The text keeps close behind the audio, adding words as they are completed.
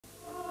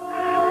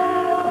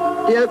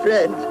Dear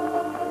friends,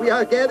 we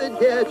are gathered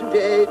here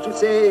today to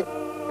say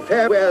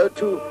farewell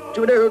to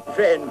an old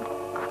friend,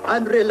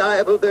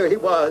 unreliable though he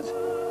was.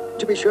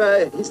 To be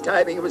sure, his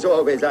timing was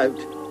always out.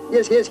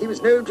 Yes, he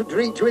was known to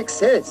drink to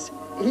excess.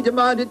 He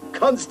demanded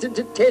constant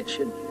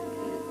attention.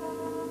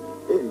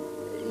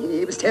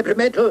 He was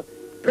temperamental,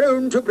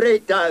 prone to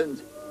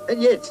breakdowns.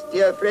 And yet,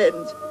 dear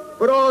friends,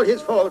 for all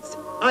his faults,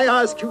 I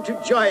ask you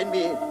to join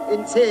me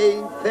in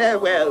saying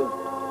farewell,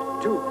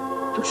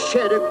 to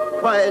shed a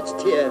quiet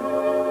tear,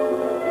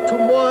 to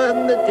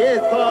mourn the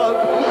death of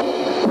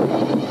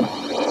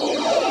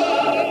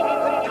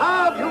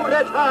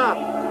the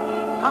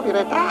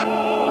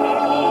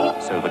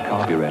carburetor. So the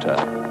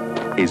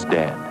carburetor is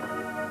dead.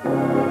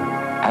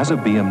 As a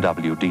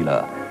BMW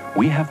dealer,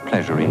 we have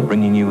pleasure in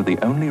bringing you the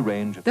only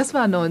range of... Das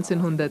war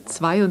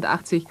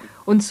 1982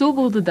 und so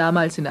wurde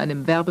damals in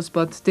einem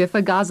Werbespot der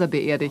Vergaser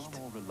beerdigt.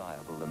 More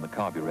reliable than the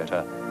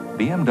carburetor,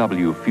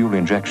 BMW fuel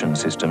injection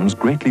systems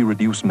greatly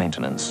reduce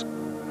maintenance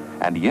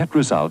and yet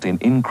result in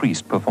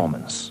increased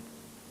performance.